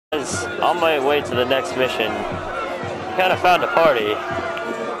On my way to the next mission, kind of found a party,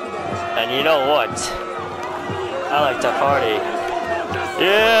 and you know what? I like to party.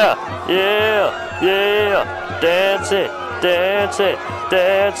 Yeah, yeah, yeah. Dance it, dance it,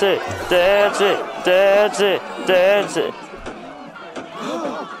 dance it, dance it, dance it, dance it.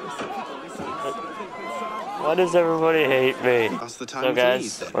 Why does everybody hate me? So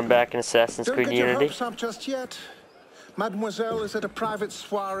guys, we're back in Assassin's Creed Unity. Don't get your hopes up just yet. Mademoiselle is at a private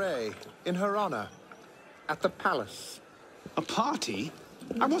soiree in her honor at the palace. A party?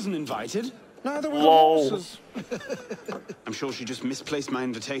 I wasn't invited. Neither were the horses. I'm sure she just misplaced my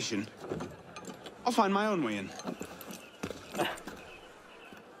invitation. I'll find my own way in.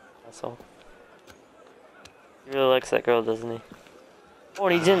 That's all. He really likes that girl, doesn't he? Oh,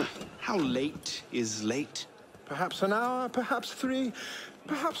 and he didn't. How late is late? Perhaps an hour, perhaps 3,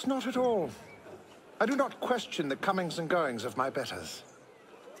 perhaps not at all. I do not question the comings and goings of my betters.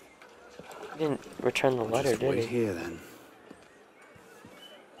 He didn't return the letter, did he? Here then.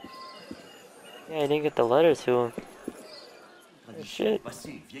 Yeah, he didn't get the letter to him. Oh, shit.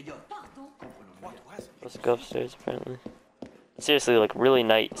 Let's go upstairs, apparently. Seriously, like, really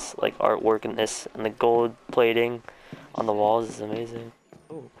nice, like, artwork in this, and the gold plating on the walls is amazing.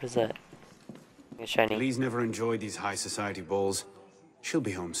 Oh, what is that? It's shiny. Lee's never enjoyed these high society balls. She'll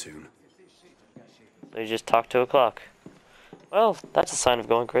be home soon. So you just talk to a clock. Well, that's a sign of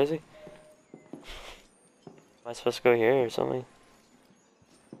going crazy. Am I supposed to go here or something?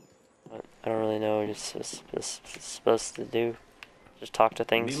 I don't really know what it's supposed to do. Just talk to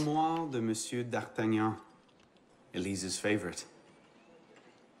things. Memoir de Monsieur d'Artagnan. Elise's favorite.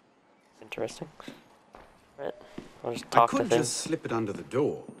 Interesting. Right. I'll just talk to things. I could just slip it under the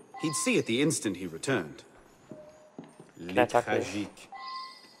door. He'd see it the instant he returned. Can I talk to this? Tragique.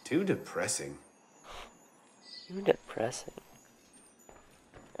 Too depressing. Too depressing.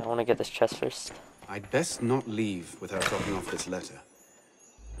 I want to get this chest first. I'd best not leave without dropping off this letter.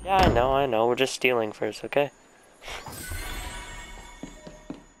 Yeah, I know. We're just stealing first, okay?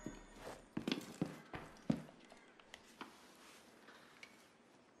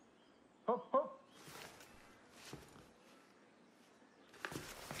 Hop, hop.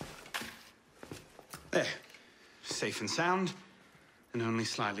 There. Safe and sound, and only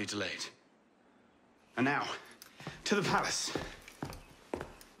slightly delayed. And now, to the palace.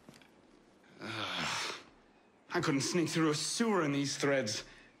 I couldn't sneak through a sewer in these threads,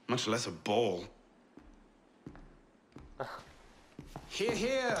 much less a ball. Here,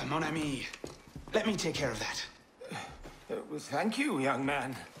 here, mon ami. Let me take care of that. Well, thank you, young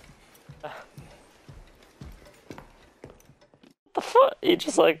man. What the fuck? He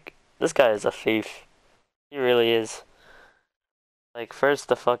just like... This guy is a thief. He really is. Like, first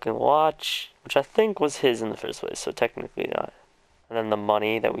the fucking watch, which I think was his in the first place, so technically not. And then the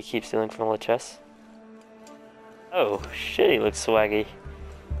money that we keep stealing from the chest. Oh, shit, he looks swaggy.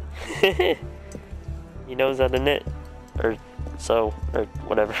 He knows how to knit. Or sew, or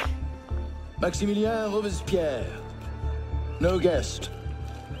whatever. Maximilien Robespierre. No guest.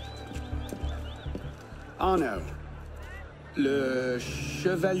 Arno. Le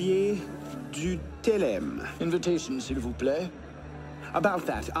Chevalier du Télème. Invitation, s'il vous plaît. About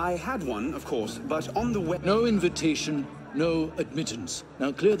that, I had one, of course, but on the way... No invitation, no admittance.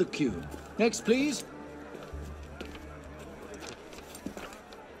 Now clear the queue. Next, please.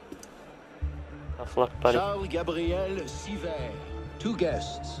 Tough luck, buddy. Charles Gabriel Siver. 2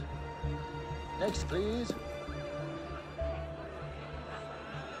 guests. Next, please. Is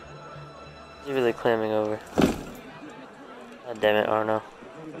he really clamming over? God damn it, Arno.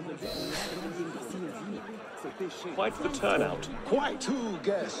 Quite the turnout. Quite 2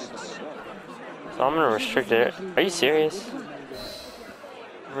 guests. So I'm in a restricted area. Are you serious?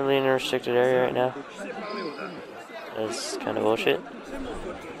 I'm really in a restricted area right now. That's kind of bullshit.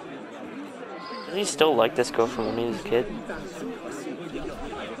 Does he still like this girl from when he was a kid?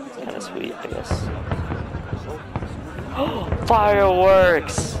 It's kind of sweet, I guess. Oh,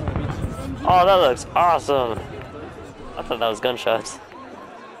 fireworks! Oh, that looks awesome! I thought that was gunshots.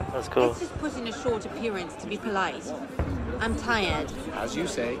 That's cool. Let's just put in a short appearance to be polite. I'm tired. As you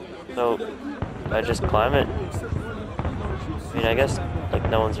say. So, I just climb it? I mean, I guess, like,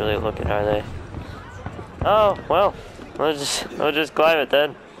 no one's really looking, are they? Oh, well, we'll just climb it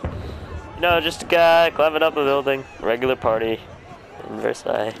then. You know, just a guy climbing up a building. Regular party in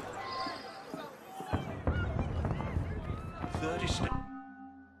Versailles.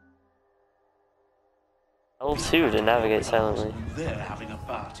 L2 to navigate silently. They're having a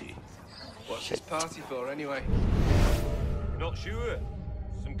party. What's this party for, anyway? Not sure.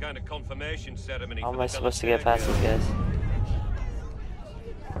 Some kind of confirmation ceremony. How am I supposed to get past these guys?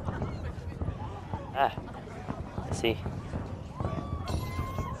 Ah, I see.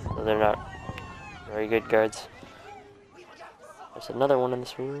 So they're not very good guards. There's another one in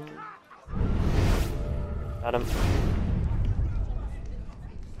this room. Got him.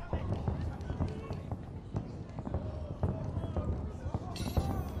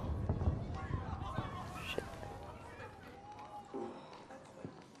 Shit.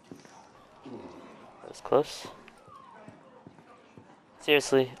 That was close.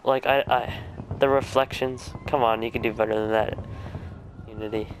 Seriously, like the reflections. Come on, you can do better than that.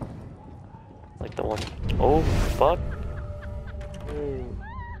 Unity. Like the one. Oh, fuck. Ooh.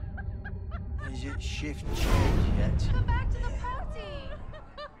 Is it shift change yet? Go back to the party.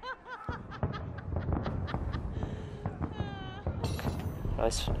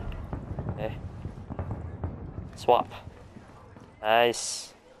 Nice. Okay. Swap.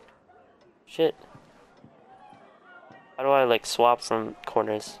 Nice. Shit. How do I like swap some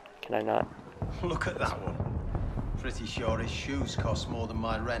corners? Can I not? Look at that one. Pretty sure his shoes cost more than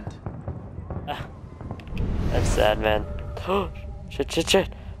my rent. Ah. That's sad, man. Shit, shit, shit.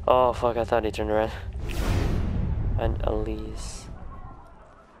 Oh, fuck, I thought he turned around. And Elise.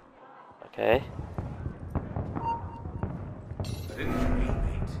 Okay.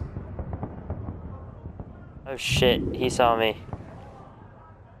 Oh, shit, he saw me.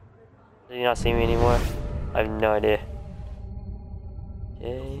 Did he not see me anymore? I have no idea.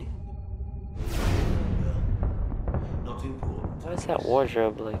 Okay. Not important. Why is that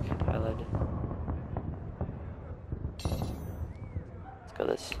wardrobe, like, highlighted? Let's go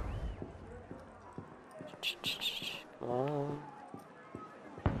this. Come on.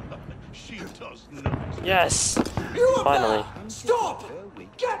 She does not. Yes! Finally. Stop!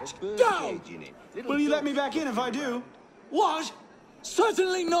 Get down! Will you let me back in if I do? What?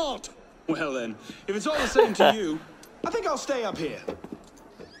 Certainly not! Well then, if it's all the same to you, I think I'll stay up here.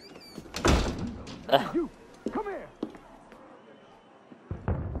 You, come here.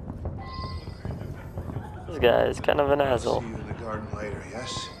 This guy is kind of an asshole. See you in the garden later,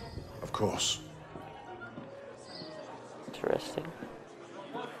 yes? Of course. Interesting.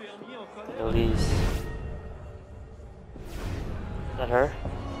 Elise. Is that her?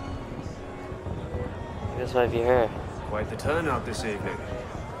 I guess it might be her. Quite the turnout this evening.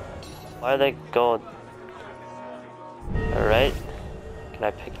 Why are they gold? Alright. Can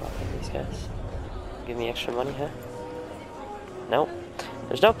I pickpocket these guys? Give me extra money, huh? Nope.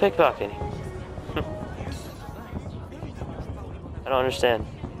 There's no pickpocketing. I don't understand.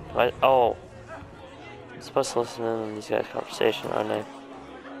 Why? Oh. I'm supposed to listen to these guys' conversation, aren't I?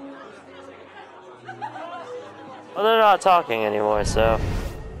 Well, they're not talking anymore, so.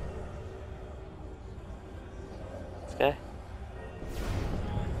 This guy?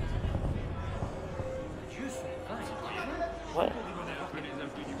 What?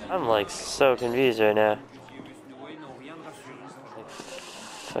 I'm like so confused right now. Like,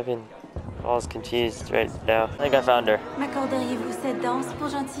 fucking all's confused right now. I think I found her. M'accorderiez-vous cette danse pour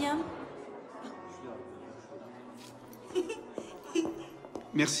gentilhomme?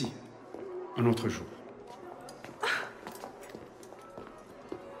 Merci. Un autre jour.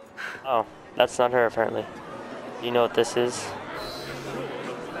 Oh, that's not her apparently. You know what this is?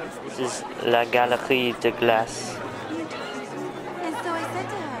 This is La Galerie de Glace. And so I said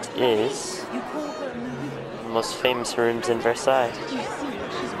to her, Is the most famous rooms in Versailles.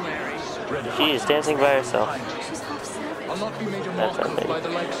 She is dancing by herself. I'll not be made a That's mock our of thing. by the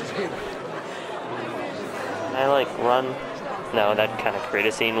likes of him. Can I like run? No, that'd kind of create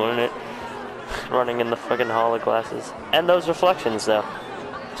a scene, wouldn't it? Running in the fucking hall of glasses. And those reflections though.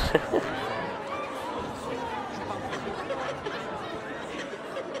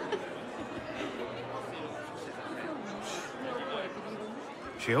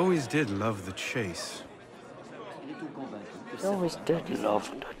 She always did love the chase. I always did love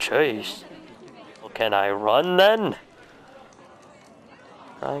the chase. Well, can I run then?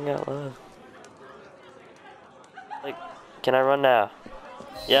 Crying out loud. Like, can I run now?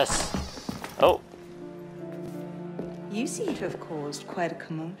 Yes. Oh. You seem to have caused quite a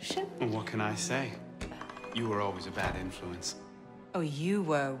commotion. What can I say? You were always a bad influence. Oh, you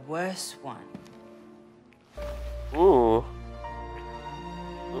were a worse one. Ooh.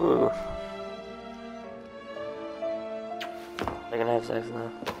 Ooh. They're gonna have sex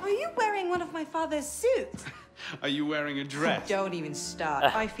now. Are you wearing one of my father's suits? Are you wearing a dress? Don't even start.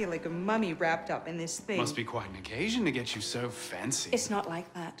 I feel like a mummy wrapped up in this thing. Must be quite an occasion to get you so fancy. It's not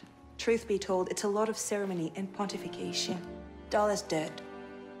like that. Truth be told, it's a lot of ceremony and pontification. Dull as dirt.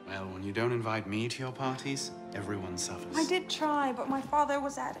 Well, when you don't invite me to your parties, everyone suffers. I did try, but my father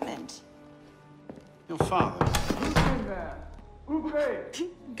was adamant. Your father?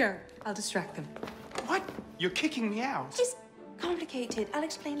 Go. I'll distract them. What? You're kicking me out? It's complicated. I'll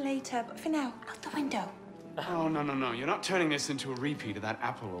explain later, but for now, out the window. Oh, no, no, no. You're not turning this into a repeat of that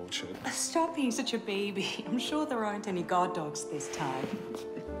apple orchard. Stop being such a baby. I'm sure there aren't any guard dogs this time.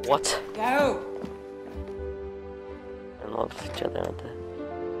 What? Go! I love each other, aren't they?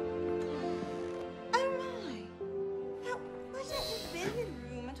 Oh my! That wasn't the billiard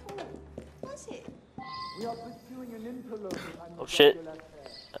room at all, was it? Oh shit.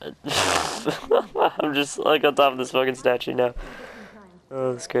 I'm just like on top of this fucking statue now.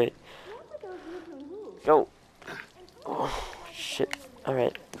 Oh, that's great. Go! Oh, shit.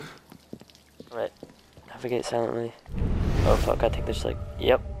 Alright. Alright. Navigate silently. Oh fuck, I think there's like...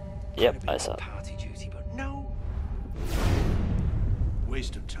 Yep. Yep, I saw it. Party duty, but no.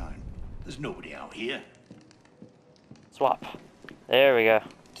 Waste of time. There's nobody out here. Swap. There we go.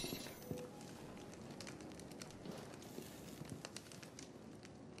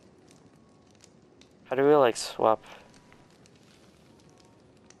 How do we like swap?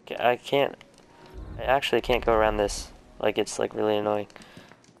 I can't. I actually can't go around this. Like, it's like really annoying.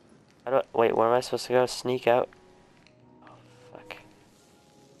 How do I, wait, where am I supposed to go? Sneak out? Oh, fuck.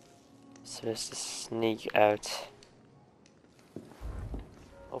 I'm supposed to sneak out.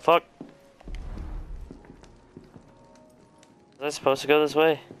 Oh, fuck. Was I supposed to go this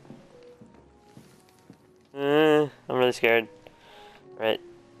way? I'm really scared. Right.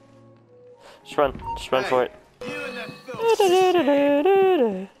 Just run for it.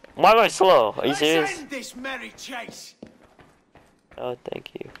 Why am I slow? Are you serious? End this merry chase. Oh,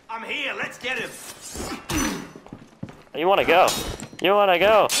 thank you. I'm here. Let's get him. You wanna go? You wanna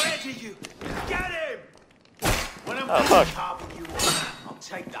go? Where do you get him? When I'm Oh, fuck. carving you up, I'll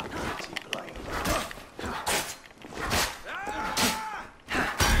take that pretty blade.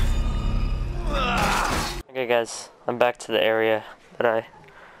 Okay, guys, I'm back to the area that I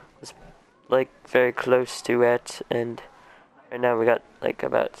was like very close to at, and right now we got like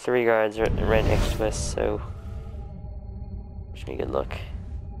about 3 guards right next to us, so wish me good luck.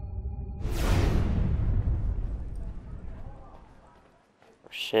 Oh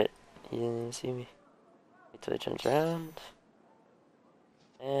shit, he didn't even see me. Wait till he turns around.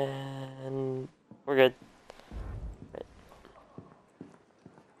 And we're good. Right.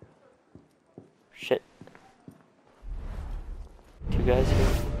 Shit. 2 guys here.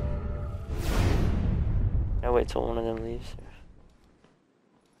 I'll wait till one of them leaves.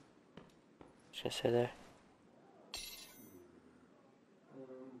 Just gonna stay there.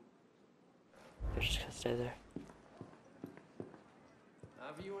 They're just gonna stay there.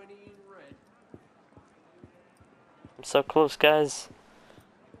 Have you any in red? I'm so close, guys.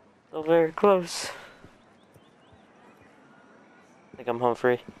 So very close. I think I'm home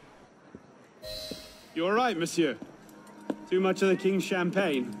free. You all right, monsieur? Too much of the king's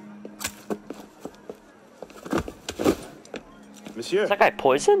champagne? Monsieur? Is that guy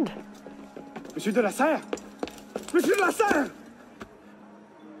poisoned? Monsieur de la Serre! Monsieur de la Serre!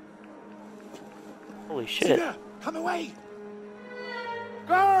 Holy shit. Come away!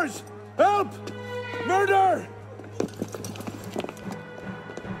 Guards! Help! Murder!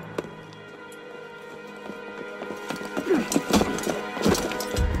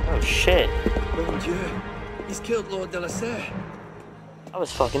 Oh shit. Mon Dieu, he's killed Lord de la Serre. I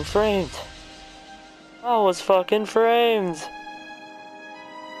was fucking framed. I was fucking framed.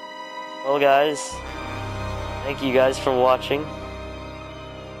 Well, guys, thank you guys for watching.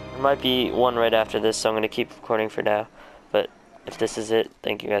 There might be one right after this, so I'm going to keep recording for now. But if this is it,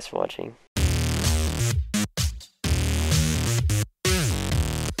 thank you guys for watching.